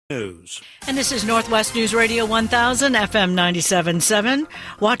News. And this is Northwest News Radio 1000, FM 97.7.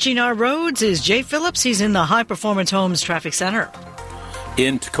 Watching our roads is Jay Phillips. He's in the High Performance Homes Traffic Center.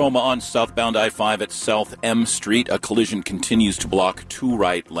 In Tacoma on southbound I-5 at South M Street, a collision continues to block two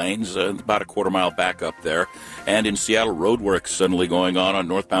right lanes, about a quarter-mile back up there. And in Seattle, roadwork suddenly going on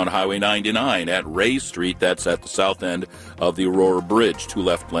northbound Highway 99 at Ray Street. That's at the south end of the Aurora Bridge. Two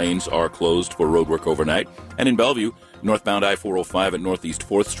left lanes are closed for roadwork overnight. And in Bellevue, northbound I-405 at Northeast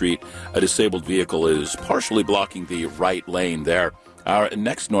 4th Street, a disabled vehicle is partially blocking the right lane there. Our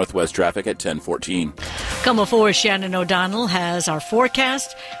next Northwest traffic at 10:14. KOMO 4's Shannon O'Donnell has our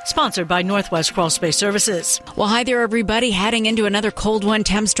forecast, sponsored by Northwest Crawl Space Services. Well, hi there, everybody. Heading into another cold one.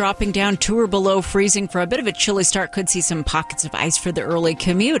 Temps dropping down 2 or below freezing for a bit of a chilly start. Could see some pockets of ice for the early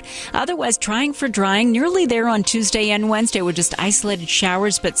commute. Otherwise, trying for drying. Nearly there on Tuesday and Wednesday with just isolated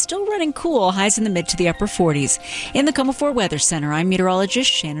showers, but still running cool. Highs in the mid to the upper 40s. In the KOMO 4 Weather Center, I'm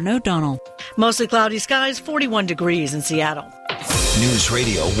meteorologist Shannon O'Donnell. Mostly cloudy skies, 41 degrees in Seattle. News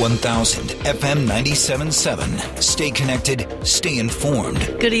Radio 1000, FM 97.7. Stay connected, stay informed.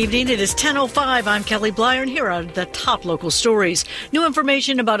 Good evening. It is 10:05. I'm Kelly Blyer, and here are the top local stories. New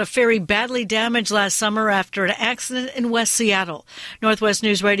information about a ferry badly damaged last summer after an accident in West Seattle. Northwest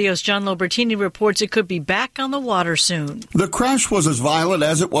News Radio's John Lobertini reports it could be back on the water soon. The crash was as violent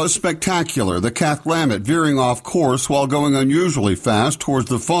as it was spectacular. The Cathlamet veering off course while going unusually fast towards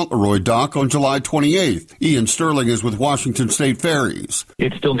the Fauntleroy dock on July 28th. Ian Sterling is with Washington State Ferries.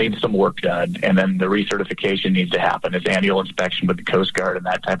 It still needs some work done, and then the recertification needs to happen. It's annual inspection with the Coast Guard and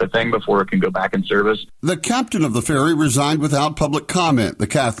that type of thing before it can go back in service. The captain of the ferry resigned without public comment. The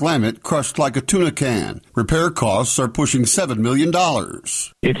Cathlamet crushed like a tuna can. Repair costs are pushing $7 million.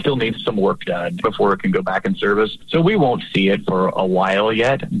 It still needs some work done before it can go back in service. So we won't see it for a while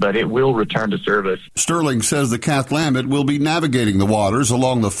yet, but it will return to service. Sterling says the Cathlamet will be navigating the waters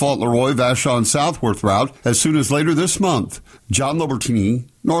along the Fauntleroy-Vashon-Southworth route as soon as later this month. John Lobertini,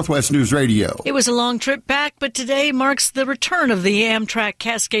 Northwest News Radio. It was a long trip back, but today marks the return of the Amtrak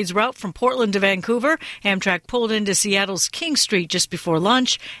Cascades route from Portland to Vancouver. Amtrak pulled into Seattle's King Street just before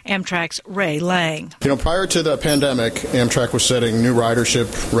lunch. Amtrak's Ray Lang. Prior to the pandemic, Amtrak was setting new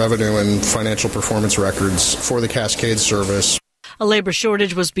ridership, revenue, and financial performance records for the Cascades service. A labor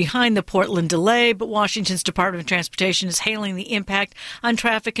shortage was behind the Portland delay, but Washington's Department of Transportation is hailing the impact on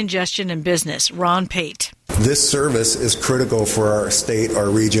traffic congestion and business. Ron Pate. This service is critical for our state, our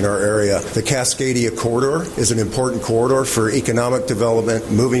region, our area. The Cascadia Corridor is an important corridor for economic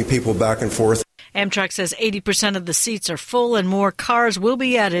development, moving people back and forth. Amtrak says 80% of the seats are full and more cars will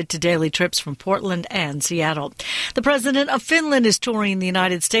be added to daily trips from Portland and Seattle. The president of Finland is touring the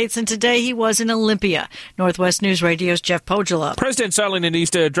United States, and today he was in Olympia. Northwest News Radio's Jeff Pogula. President Sauli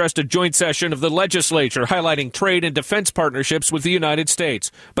Niinistö addressed a joint session of the legislature highlighting trade and defense partnerships with the United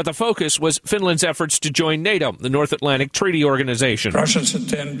States. But the focus was Finland's efforts to join NATO, the North Atlantic Treaty Organization. Russia's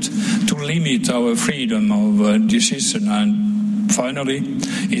attempt to limit our freedom of decision and finally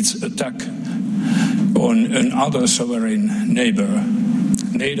its attack on another sovereign neighbor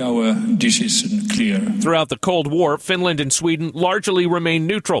made our decision clear. Throughout the Cold War, Finland and Sweden largely remained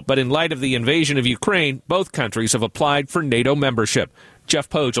neutral, but in light of the invasion of Ukraine, both countries have applied for NATO membership. Jeff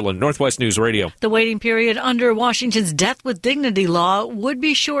Pogula, Northwest News Radio. The waiting period under Washington's Death with Dignity law would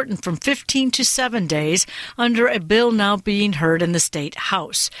be shortened from 15 to 7 days under a bill now being heard in the state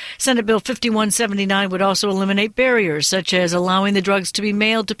House. Senate Bill 5179 would also eliminate barriers, such as allowing the drugs to be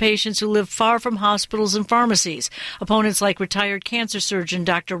mailed to patients who live far from hospitals and pharmacies. Opponents like retired cancer surgeon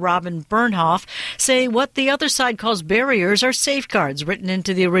Dr. Robin Bernhoff say what the other side calls barriers are safeguards written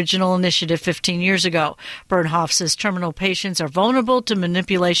into the original initiative 15 years ago. Bernhoff says terminal patients are vulnerable to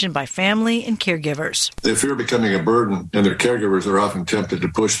manipulation by family and caregivers. They fear becoming a burden, and their caregivers are often tempted to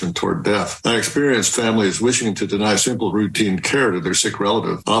push them toward death. I experienced families wishing to deny simple routine care to their sick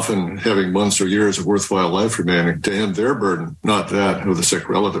relative, often having months or years of worthwhile life remaining to end their burden, not that of the sick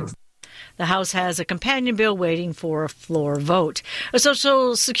relative. The House has a companion bill waiting for a floor vote. A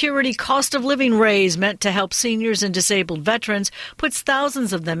Social Security cost of living raise meant to help seniors and disabled veterans puts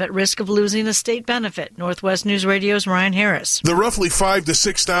thousands of them at risk of losing a state benefit. Northwest News Radio's Ryan Harris. The roughly 5,000 to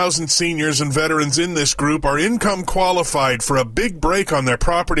 6,000 seniors and veterans in this group are income qualified for a big break on their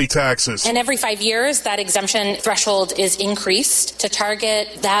property taxes. And every 5 years, that exemption threshold is increased to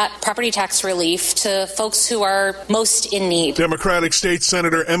target that property tax relief to folks who are most in need. Democratic State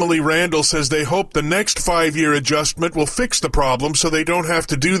Senator Emily Randall says they hope the next 5-year adjustment will fix the problem so they don't have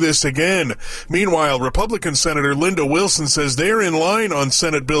to do this again. Meanwhile, Republican Senator Linda Wilson says they're in line on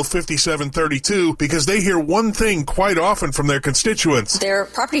Senate Bill 5732 because they hear one thing quite often from their constituents. Their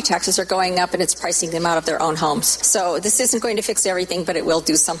property taxes are going up and it's pricing them out of their own homes. So this isn't going to fix everything, but it will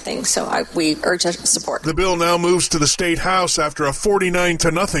do something. So we urge support. The bill now moves to the state house after a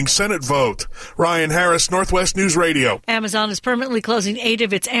 49-0 Senate vote. Ryan Harris, Northwest News Radio. Amazon is permanently closing 8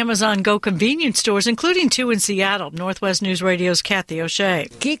 of its Amazon Go convenience stores, including 2 in Seattle. Northwest News Radio's Kathy O'Shea.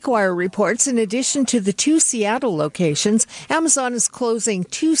 GeekWire reports in addition to the 2 Seattle locations, Amazon is closing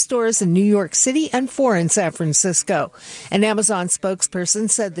 2 stores in New York City and 4 in San Francisco. An Amazon spokesperson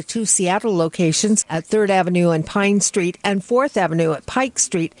said the 2 Seattle locations at 3rd Avenue and Pine Street and 4th Avenue at Pike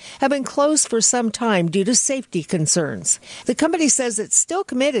Street have been closed for some time due to safety concerns. The company says it's still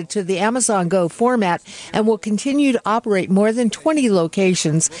committed to the Amazon Go format and will continue to operate more than 20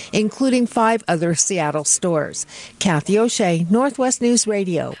 locations, including 5 other Seattle stores. Kathy O'Shea, Northwest News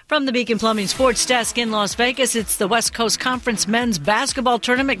Radio. From the Beacon Plumbing Sports Desk in Las Vegas, it's the West Coast Conference men's basketball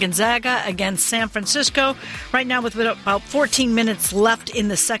tournament, Gonzaga against San Francisco. Right now with about 14 minutes left in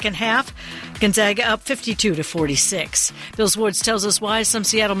the second half, Gonzaga up 52-46. Bill Swartz tells us why some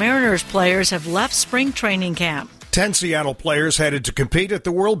Seattle Mariners players have left spring training camp. 10 Seattle players headed to compete at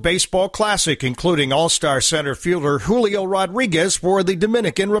the World Baseball Classic, including all-star center fielder Julio Rodriguez for the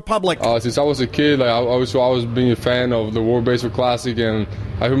Dominican Republic. Since I was a kid, I was being a fan of the World Baseball Classic, and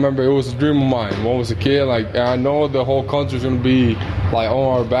I remember it was a dream of mine. When I was a kid, and I know the whole country's going to be on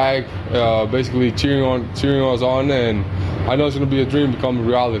our back, basically cheering us on, and I know it's going to be a dream become a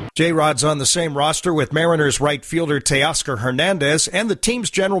reality. J-Rod's on the same roster with Mariners right fielder Teoscar Hernandez, and the team's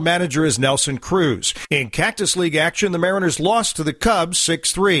general manager is Nelson Cruz. In Cactus League action, the Mariners lost to the Cubs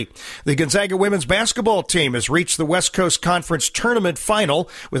 6-3. The Gonzaga women's basketball team has reached the West Coast Conference Tournament final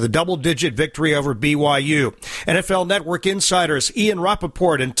with a double-digit victory over BYU. NFL Network insiders Ian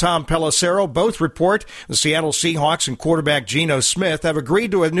Rappaport and Tom Pelissero both report the Seattle Seahawks and quarterback Geno Smith have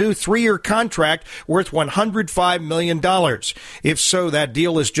agreed to a new 3-year contract worth $105 million. If so, that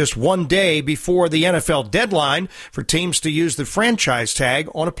deal is just one day before the NFL deadline for teams to use the franchise tag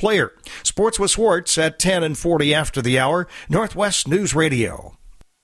on a player. Sports with Swartz at 10 and 40 after the hour, Northwest News Radio.